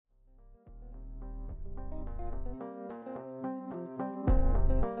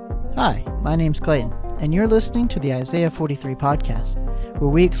Hi, my name's Clayton, and you're listening to the Isaiah 43 podcast,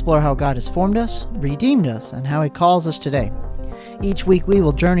 where we explore how God has formed us, redeemed us, and how He calls us today. Each week we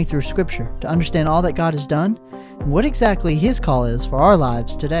will journey through Scripture to understand all that God has done and what exactly His call is for our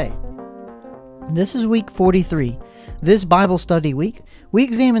lives today. This is week 43. This Bible study week, we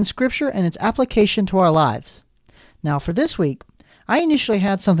examine Scripture and its application to our lives. Now for this week, I initially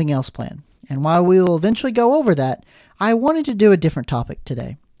had something else planned, and while we will eventually go over that, I wanted to do a different topic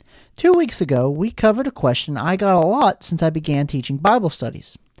today. 2 weeks ago, we covered a question I got a lot since I began teaching Bible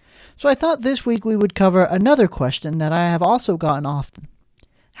studies. So I thought this week we would cover another question that I have also gotten often.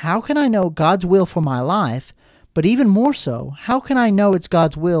 How can I know God's will for my life, but even more so, how can I know it's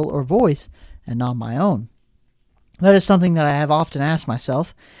God's will or voice and not my own? That is something that I have often asked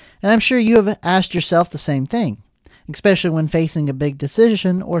myself, and I'm sure you have asked yourself the same thing, especially when facing a big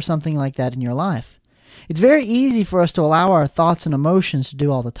decision or something like that in your life. It's very easy for us to allow our thoughts and emotions to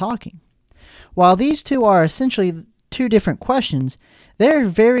do all the talking. While these two are essentially two different questions, they are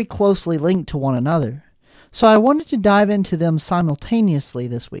very closely linked to one another. So I wanted to dive into them simultaneously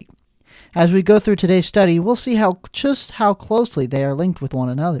this week. As we go through today's study, we'll see just how closely they are linked with one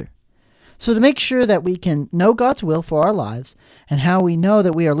another. So to make sure that we can know God's will for our lives and how we know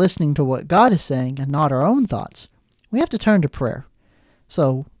that we are listening to what God is saying and not our own thoughts, we have to turn to prayer.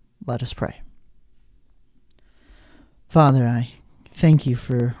 So let us pray. Father, I thank you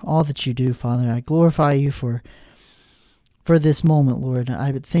for all that you do, Father. I glorify you for this moment, Lord.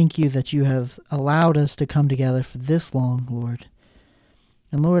 I would thank you that you have allowed us to come together for this long, Lord.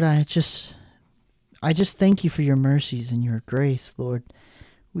 And Lord, I just thank you for your mercies and your grace, Lord.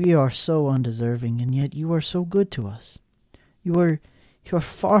 We are so undeserving, and yet you are so good to us. You are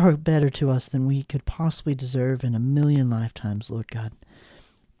far better to us than we could possibly deserve in a million lifetimes, Lord God.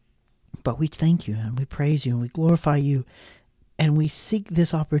 But we thank you, and we praise you, and we glorify you, and we seek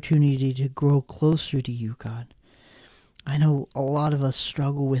this opportunity to grow closer to you, God. I know a lot of us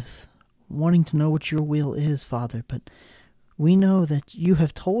struggle with wanting to know what your will is, Father, but we know that you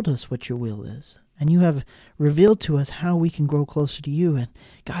have told us what your will is, and you have revealed to us how we can grow closer to you, and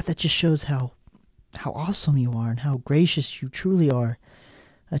God, that just shows how awesome you are and how gracious you truly are,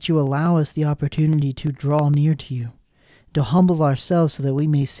 that you allow us the opportunity to draw near to you, to humble ourselves so that we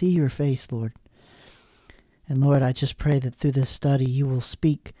may see your face, Lord. And Lord, I just pray that through this study you will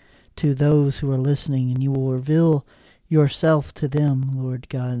speak to those who are listening and you will reveal yourself to them, Lord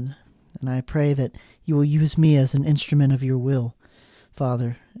God. And I pray that you will use me as an instrument of your will,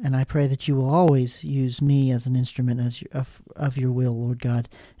 Father. And I pray that you will always use me as an instrument of your will, Lord God.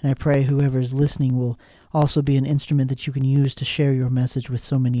 And I pray whoever is listening will also be an instrument that you can use to share your message with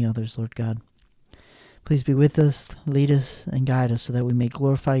so many others, Lord God. Please be with us, lead us, and guide us so that we may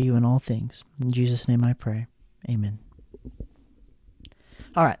glorify you in all things. In Jesus' name I pray. Amen.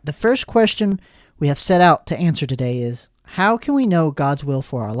 All right, the first question we have set out to answer today is, how can we know God's will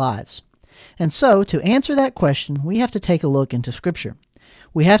for our lives? And so, to answer that question, we have to take a look into Scripture.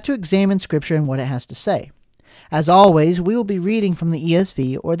 We have to examine Scripture and what it has to say. As always, we will be reading from the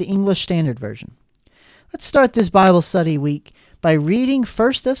ESV or the English Standard Version. Let's start this Bible study week by reading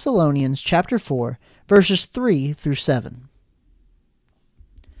 1 Thessalonians chapter 4, verses 3 through 7.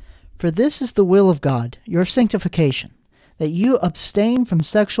 For this is the will of God, your sanctification, that you abstain from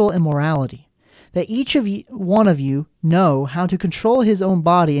sexual immorality, that each one of you know how to control his own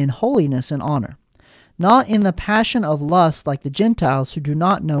body in holiness and honor, not in the passion of lust like the Gentiles who do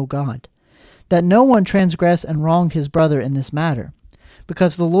not know God, that no one transgress and wrong his brother in this matter,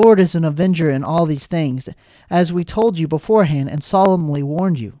 because the Lord is an avenger in all these things, as we told you beforehand and solemnly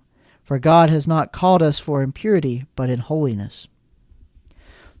warned you. For God has not called us for impurity, but in holiness.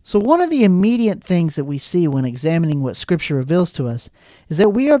 So one of the immediate things that we see when examining what Scripture reveals to us is that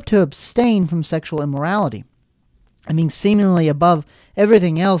we are to abstain from sexual immorality. I mean, seemingly above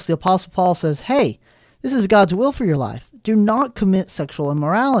everything else, the Apostle Paul says, hey, this is God's will for your life. Do not commit sexual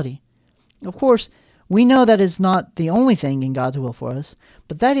immorality. Of course, we know that is not the only thing in God's will for us,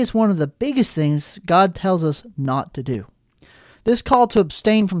 but that is one of the biggest things God tells us not to do. This call to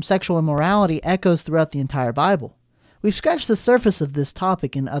abstain from sexual immorality echoes throughout the entire Bible. We've scratched the surface of this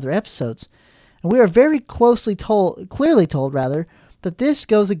topic in other episodes, and we are very clearly told that this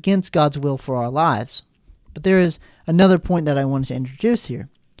goes against God's will for our lives. But there is another point that I wanted to introduce here.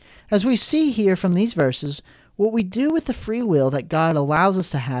 As we see here from these verses, what we do with the free will that God allows us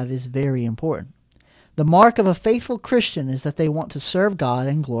to have is very important. The mark of a faithful Christian is that they want to serve God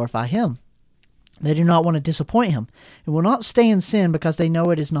and glorify Him. They do not want to disappoint Him and will not stay in sin because they know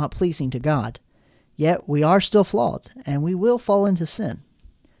it is not pleasing to God. Yet we are still flawed, and we will fall into sin.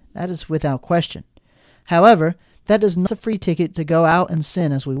 That is without question. However, that is not a free ticket to go out and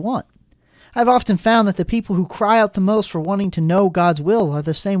sin as we want. I've often found that the people who cry out the most for wanting to know God's will are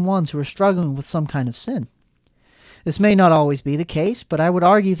the same ones who are struggling with some kind of sin. This may not always be the case, but I would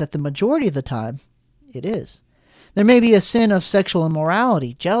argue that the majority of the time, it is. There may be a sin of sexual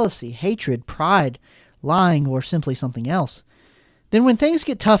immorality, jealousy, hatred, pride, lying, or simply something else. Then when things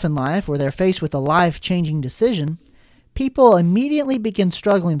get tough in life, or they're faced with a life-changing decision, people immediately begin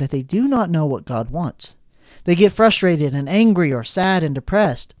struggling that they do not know what God wants. They get frustrated and angry or sad and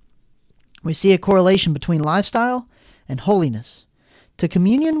depressed. We see a correlation between lifestyle and holiness. To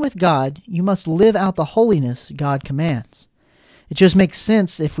communion with God, you must live out the holiness God commands. It just makes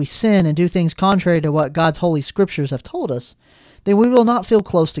sense if we sin and do things contrary to what God's holy scriptures have told us, then we will not feel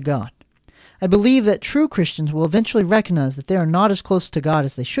close to God. I believe that true Christians will eventually recognize that they are not as close to God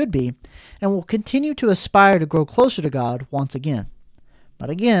as they should be, and will continue to aspire to grow closer to God once again.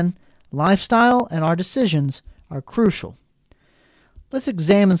 But again, lifestyle and our decisions are crucial. Let's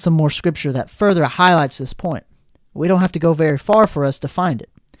examine some more scripture that further highlights this point. We don't have to go very far for us to find it.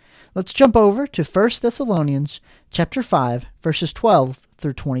 Let's jump over to 1 Thessalonians chapter 5, verses 12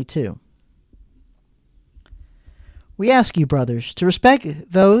 through 22. We ask you, brothers, to respect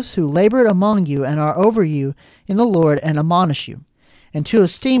those who labored among you and are over you in the Lord and admonish you, and to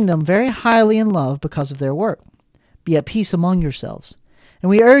esteem them very highly in love because of their work. Be at peace among yourselves. And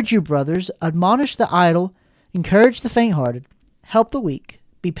we urge you, brothers, admonish the idle, encourage the faint-hearted, help the weak,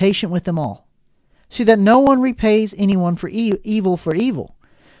 be patient with them all. See that no one repays anyone for evil for evil,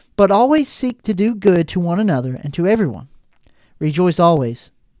 but always seek to do good to one another and to everyone. Rejoice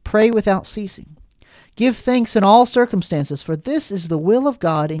always, pray without ceasing. Give thanks in all circumstances, for this is the will of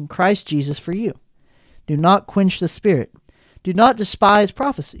God in Christ Jesus for you. Do not quench the Spirit. Do not despise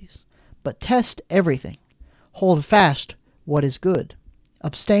prophecies, but test everything. Hold fast what is good.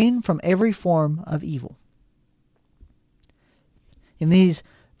 Abstain from every form of evil. In these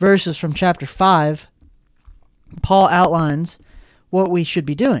verses from chapter 5, Paul outlines what we should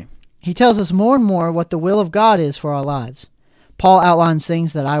be doing. He tells us more and more what the will of God is for our lives. Paul outlines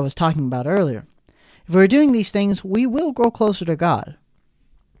things that I was talking about earlier. If we're doing these things, we will grow closer to God.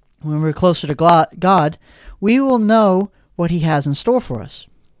 When we're closer to God, we will know what He has in store for us.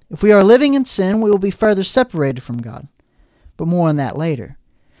 If we are living in sin, we will be further separated from God. But more on that later.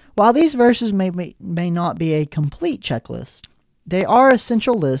 While these verses may not be a complete checklist, they are an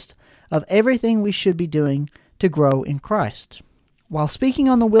essential list of everything we should be doing to grow in Christ. While speaking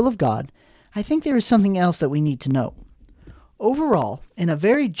on the will of God, I think there is something else that we need to know. Overall, in a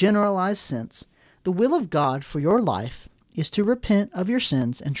very generalized sense, the will of God for your life is to repent of your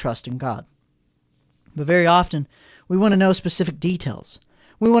sins and trust in God. But very often, we want to know specific details.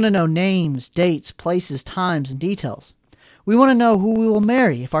 We want to know names, dates, places, times, and details. We want to know who we will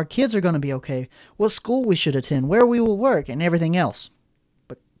marry, if our kids are going to be okay, what school we should attend, where we will work, and everything else.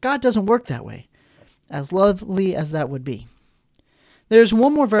 But God doesn't work that way, as lovely as that would be. There's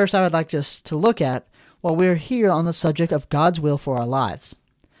one more verse I would like us to look at while we're here on the subject of God's will for our lives.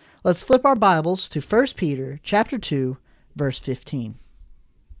 Let's flip our Bibles to 1 Peter chapter 2, verse 15.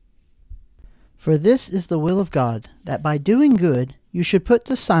 For this is the will of God, that by doing good you should put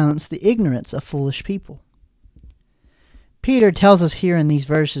to silence the ignorance of foolish people. Peter tells us here in these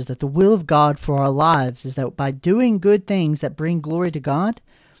verses that the will of God for our lives is that by doing good things that bring glory to God,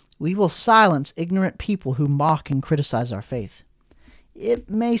 we will silence ignorant people who mock and criticize our faith. It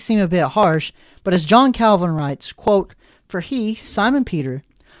may seem a bit harsh, but as John Calvin writes, quote, "For he, Simon Peter,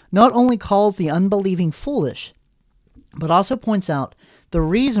 not only calls the unbelieving foolish, but also points out the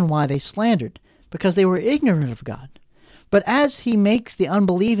reason why they slandered, because they were ignorant of God. But as he makes the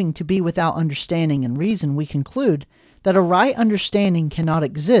unbelieving to be without understanding and reason, we conclude that a right understanding cannot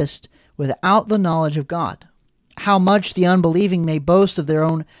exist without the knowledge of God. How much the unbelieving may boast of their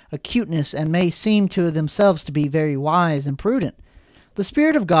own acuteness and may seem to themselves to be very wise and prudent, the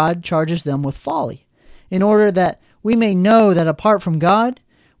Spirit of God charges them with folly, in order that we may know that apart from God,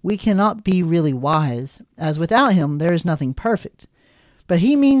 we cannot be really wise, as without Him there is nothing perfect. But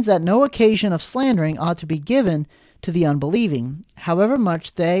He means that no occasion of slandering ought to be given to the unbelieving, however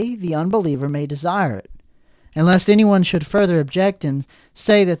much they, the unbeliever, may desire it. And lest anyone should further object and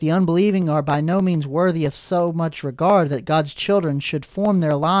say that the unbelieving are by no means worthy of so much regard that God's children should form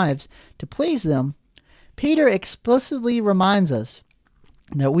their lives to please them, Peter explicitly reminds us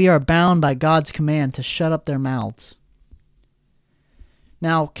that we are bound by God's command to shut up their mouths.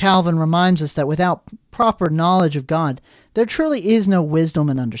 Now, Calvin reminds us that without proper knowledge of God, there truly is no wisdom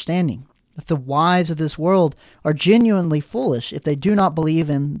and understanding. That the wise of this world are genuinely foolish if they do not believe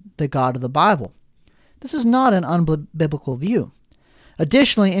in the God of the Bible. This is not an unbiblical view.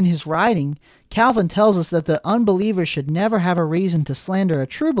 Additionally, in his writing, Calvin tells us that the unbeliever should never have a reason to slander a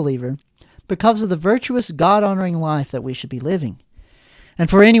true believer because of the virtuous, God-honoring life that we should be living. And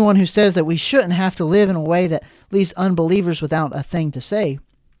for anyone who says that we shouldn't have to live in a way that leaves unbelievers without a thing to say,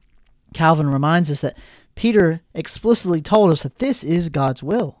 Calvin reminds us that Peter explicitly told us that this is God's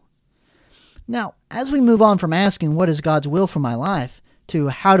will. Now, as we move on from asking what is God's will for my life to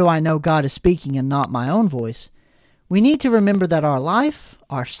how do I know God is speaking and not my own voice, we need to remember that our life,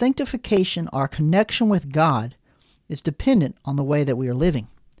 our sanctification, our connection with God is dependent on the way that we are living.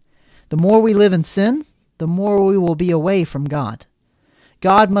 The more we live in sin, the more we will be away from God.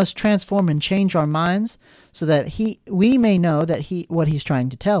 God must transform and change our minds so that we may know what He's trying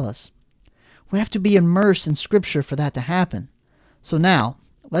to tell us. We have to be immersed in Scripture for that to happen. So now,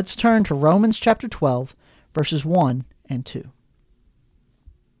 let's turn to Romans chapter 12, verses 1 and 2.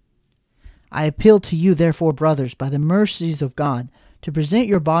 I appeal to you, therefore, brothers, by the mercies of God, to present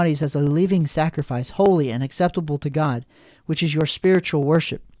your bodies as a living sacrifice, holy and acceptable to God, which is your spiritual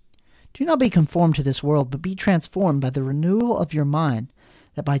worship. Do not be conformed to this world, but be transformed by the renewal of your mind,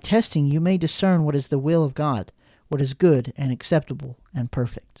 that by testing you may discern what is the will of God, what is good and acceptable and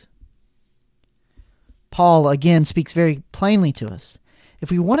perfect. Paul again speaks very plainly to us.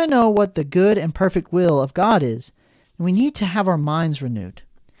 If we want to know what the good and perfect will of God is, then we need to have our minds renewed.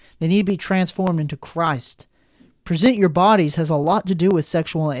 They need to be transformed into Christ. Present your bodies has a lot to do with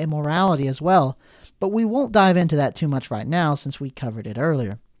sexual immorality as well, but we won't dive into that too much right now since we covered it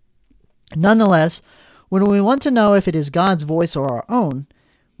earlier. Nonetheless, when we want to know if it is God's voice or our own,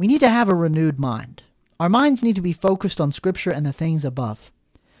 we need to have a renewed mind. Our minds need to be focused on Scripture and the things above.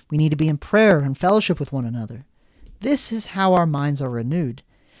 We need to be in prayer and fellowship with one another. This is how our minds are renewed.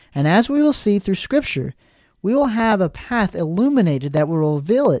 And as we will see through Scripture, we will have a path illuminated that will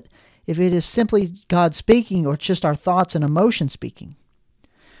reveal it if it is simply God speaking or just our thoughts and emotions speaking.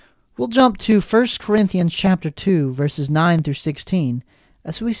 We'll jump to 1 Corinthians chapter 2, verses 9 through 16,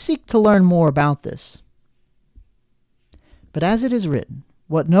 as we seek to learn more about this. But as it is written,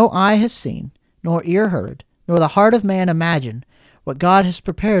 what no eye has seen, nor ear heard, nor the heart of man imagined, what God has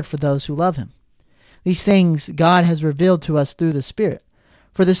prepared for those who love Him. These things God has revealed to us through the Spirit.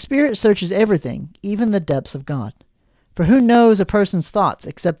 For the Spirit searches everything, even the depths of God. For who knows a person's thoughts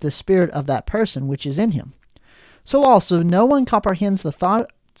except the spirit of that person which is in him? So also no one comprehends the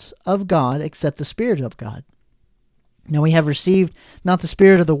thoughts of God except the Spirit of God. Now we have received not the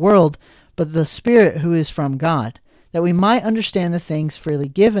spirit of the world, but the Spirit who is from God, that we might understand the things freely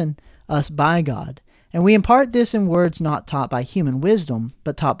given us by God. And we impart this in words not taught by human wisdom,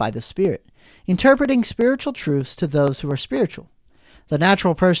 but taught by the Spirit, interpreting spiritual truths to those who are spiritual. The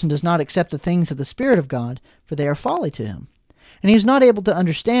natural person does not accept the things of the Spirit of God, for they are folly to him, and he is not able to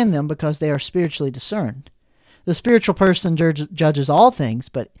understand them because they are spiritually discerned. The spiritual person judges all things,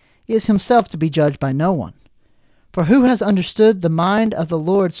 but is himself to be judged by no one. For who has understood the mind of the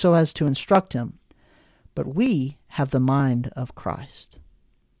Lord so as to instruct him? But we have the mind of Christ.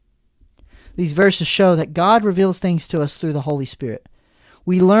 These verses show that God reveals things to us through the Holy Spirit.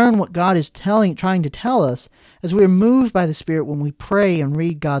 We learn what God is trying to tell us as we are moved by the Spirit when we pray and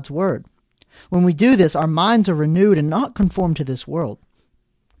read God's Word. When we do this, our minds are renewed and not conformed to this world.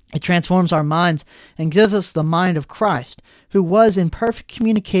 It transforms our minds and gives us the mind of Christ, who was in perfect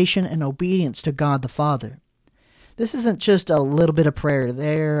communication and obedience to God the Father. This isn't just a little bit of prayer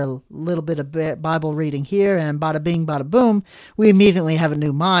there, a little bit of Bible reading here, and bada bing, bada boom, we immediately have a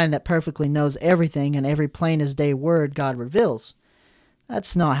new mind that perfectly knows everything and every plain as day word God reveals.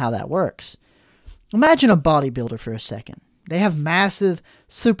 That's not how that works. Imagine a bodybuilder for a second. They have massive,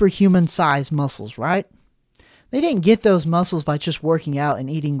 superhuman-sized muscles, right? They didn't get those muscles by just working out and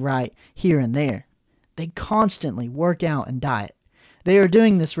eating right here and there. They constantly work out and diet. They are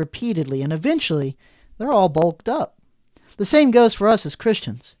doing this repeatedly, and eventually, they're all bulked up. The same goes for us as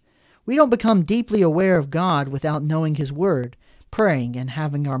Christians. We don't become deeply aware of God without knowing His Word, praying, and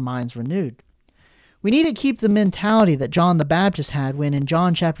having our minds renewed. We need to keep the mentality that John the Baptist had when in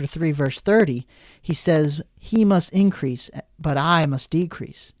John chapter 3 verse 30, he says, "He must increase, but I must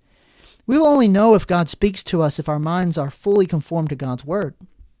decrease." We will only know if God speaks to us if our minds are fully conformed to God's Word.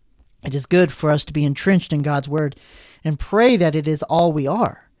 It is good for us to be entrenched in God's Word and pray that it is all we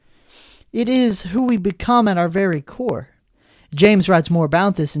are. It is who we become at our very core. James writes more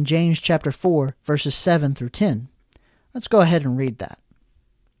about this in James chapter 4 verses 7 through 10. Let's go ahead and read that.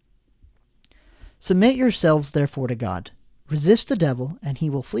 Submit yourselves therefore to God. Resist the devil, and he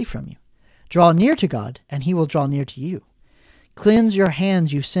will flee from you. Draw near to God, and he will draw near to you. Cleanse your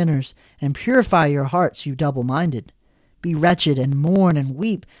hands, you sinners, and purify your hearts, you double-minded. Be wretched, and mourn, and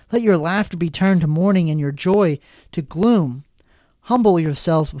weep. Let your laughter be turned to mourning, and your joy to gloom. Humble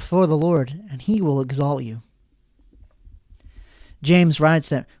yourselves before the Lord, and he will exalt you. James writes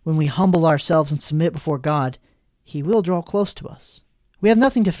that when we humble ourselves and submit before God, He will draw close to us. We have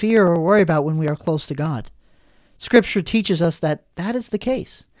nothing to fear or worry about when we are close to God. Scripture teaches us that that is the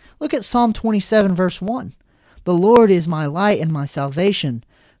case. Look at Psalm 27, verse 1. The Lord is my light and my salvation.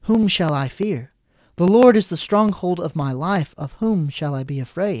 Whom shall I fear? The Lord is the stronghold of my life. Of whom shall I be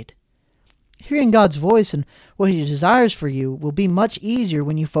afraid? Hearing God's voice and what He desires for you will be much easier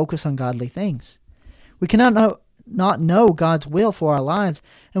when you focus on godly things. We cannot not know God's will for our lives,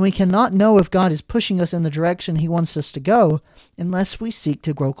 and we cannot know if God is pushing us in the direction He wants us to go unless we seek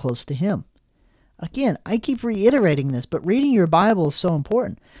to grow close to Him. Again, I keep reiterating this, but reading your Bible is so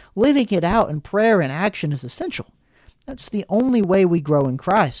important. Living it out in prayer and action is essential. That's the only way we grow in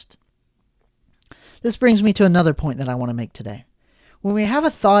Christ. This brings me to another point that I want to make today. When we have a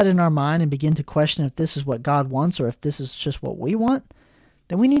thought in our mind and begin to question if this is what God wants or if this is just what we want,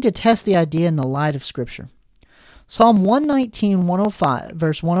 then we need to test the idea in the light of Scripture. Psalm 119,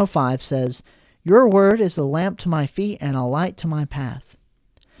 verse 105 says, "Your word is a lamp to my feet and a light to my path."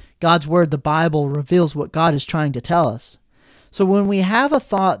 God's word, the Bible, reveals what God is trying to tell us. So when we have a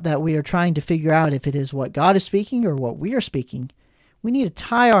thought that we are trying to figure out if it is what God is speaking or what we are speaking, we need to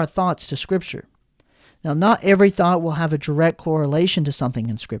tie our thoughts to Scripture. Now, not every thought will have a direct correlation to something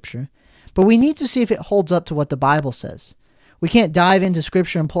in Scripture, but we need to see if it holds up to what the Bible says. We can't dive into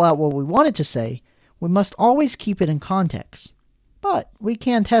Scripture and pull out what we want it to say. We must always keep it in context. But we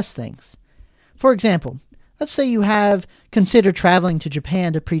can test things. For example, let's say you have considered traveling to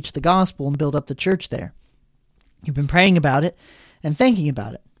Japan to preach the gospel and build up the church there. You've been praying about it and thinking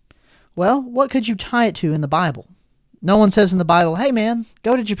about it. Well, what could you tie it to in the Bible? No one says in the Bible, "Hey man,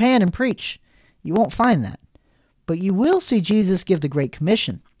 go to Japan and preach." You won't find that. But you will see Jesus give the Great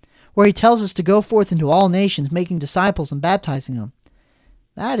Commission, where He tells us to go forth into all nations, making disciples and baptizing them.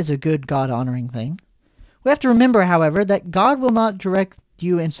 That is a good God-honoring thing. We have to remember, however, that God will not direct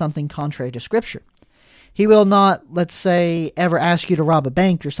you in something contrary to Scripture. He will not, let's say, ever ask you to rob a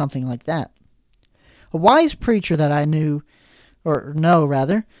bank or something like that. A wise preacher that I know,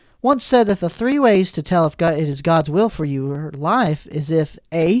 once said that the 3 ways to tell if it is God's will for your life is if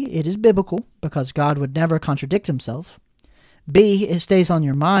A, it is biblical, because God would never contradict Himself. B, it stays on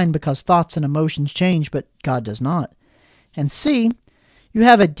your mind because thoughts and emotions change, but God does not. And C, you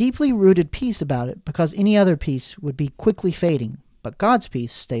have a deeply rooted peace about it because any other peace would be quickly fading, but God's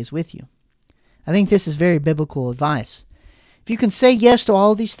peace stays with you. I think this is very biblical advice. If you can say yes to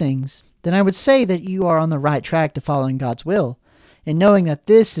all of these things, then I would say that you are on the right track to following God's will, and knowing that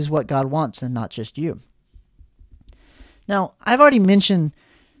this is what God wants and not just you. Now, I've already mentioned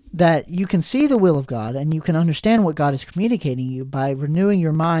that you can see the will of God and you can understand what God is communicating to you by renewing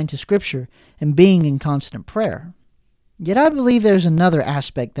your mind to Scripture and being in constant prayer. Yet I believe there's another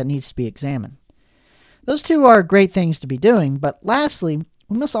aspect that needs to be examined. Those 2 are great things to be doing, but lastly,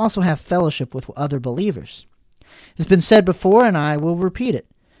 we must also have fellowship with other believers. It's been said before, and I will repeat it.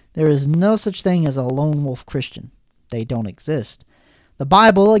 There is no such thing as a lone wolf Christian. They don't exist. The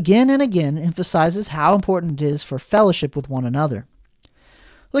Bible again and again emphasizes how important it is for fellowship with one another.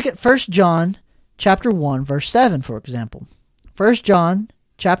 Look at 1 John chapter 1, verse 7, for example. 1 John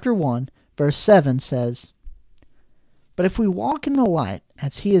chapter 1, verse 7 says, "But if we walk in the light,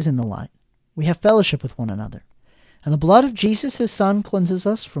 as He is in the light, we have fellowship with one another. And the blood of Jesus, His Son, cleanses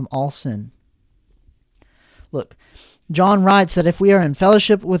us from all sin." Look, John writes that if we are in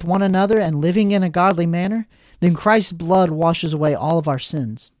fellowship with one another and living in a godly manner, then Christ's blood washes away all of our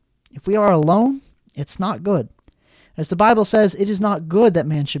sins. If we are alone, it's not good. As the Bible says, it is not good that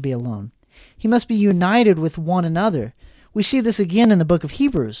man should be alone. He must be united with one another. We see this again in the book of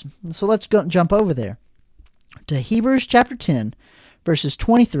Hebrews. So let's jump over there to Hebrews chapter 10, verses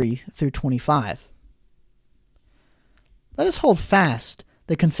 23 through 25. "Let us hold fast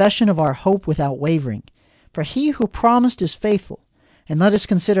the confession of our hope without wavering, for He who promised is faithful. And let us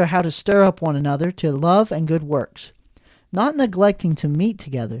consider how to stir up one another to love and good works, not neglecting to meet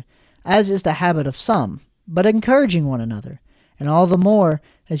together, as is the habit of some, but encouraging one another, and all the more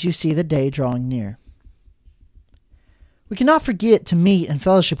as you see the day drawing near." We cannot forget to meet and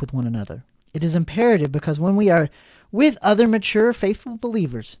fellowship with one another. It is imperative because when we are with other mature, faithful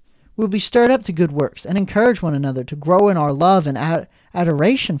believers, we will be stirred up to good works and encourage one another to grow in our love and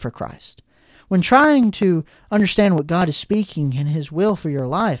adoration for Christ. When trying to understand what God is speaking in His will for your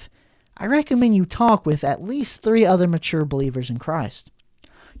life, I recommend you talk with at least 3 other mature believers in Christ.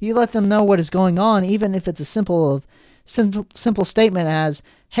 You let them know what is going on, even if it's a simple statement as,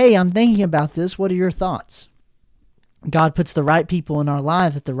 "Hey, I'm thinking about this. What are your thoughts?" God puts the right people in our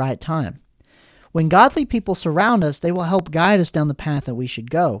lives at the right time. When godly people surround us, they will help guide us down the path that we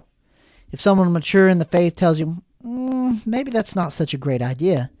should go. If someone mature in the faith tells you, maybe that's not such a great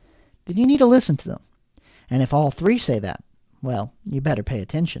idea, then you need to listen to them. And if all three say that, well, you better pay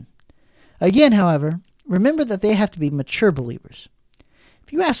attention. Again, however, remember that they have to be mature believers.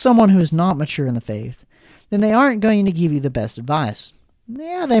 If you ask someone who is not mature in the faith, then they aren't going to give you the best advice.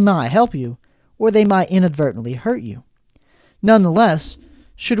 Yeah, they might help you, or they might inadvertently hurt you. Nonetheless,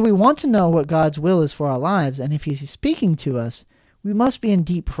 should we want to know what God's will is for our lives, and if He's speaking to us, we must be in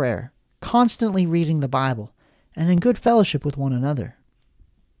deep prayer, constantly reading the Bible, and in good fellowship with one another.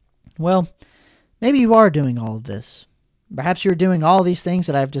 Well, maybe you are doing all of this. Perhaps you're doing all these things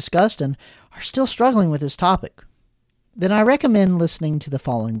that I've discussed and are still struggling with this topic. Then I recommend listening to the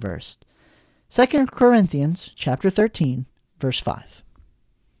following verse. 2 Corinthians chapter 13, verse 5.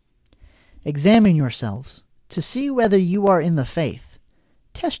 Examine yourselves to see whether you are in the faith.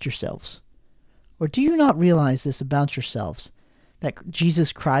 Test yourselves. Or do you not realize this about yourselves, that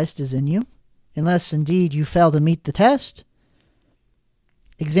Jesus Christ is in you, unless indeed you fail to meet the test?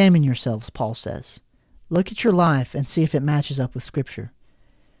 Examine yourselves, Paul says. Look at your life and see if it matches up with Scripture.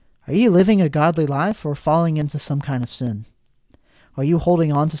 Are you living a godly life or falling into some kind of sin? Are you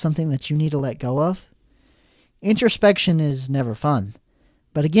holding on to something that you need to let go of? Introspection is never fun.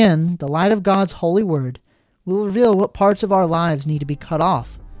 But again, the light of God's holy word will reveal what parts of our lives need to be cut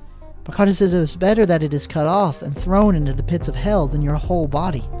off, because it is better that it is cut off and thrown into the pits of hell than your whole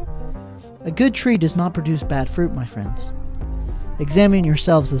body. A good tree does not produce bad fruit, my friends. Examine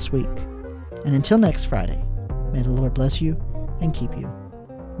yourselves this week, and until next Friday, may the Lord bless you and keep you.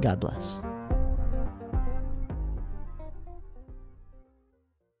 God bless.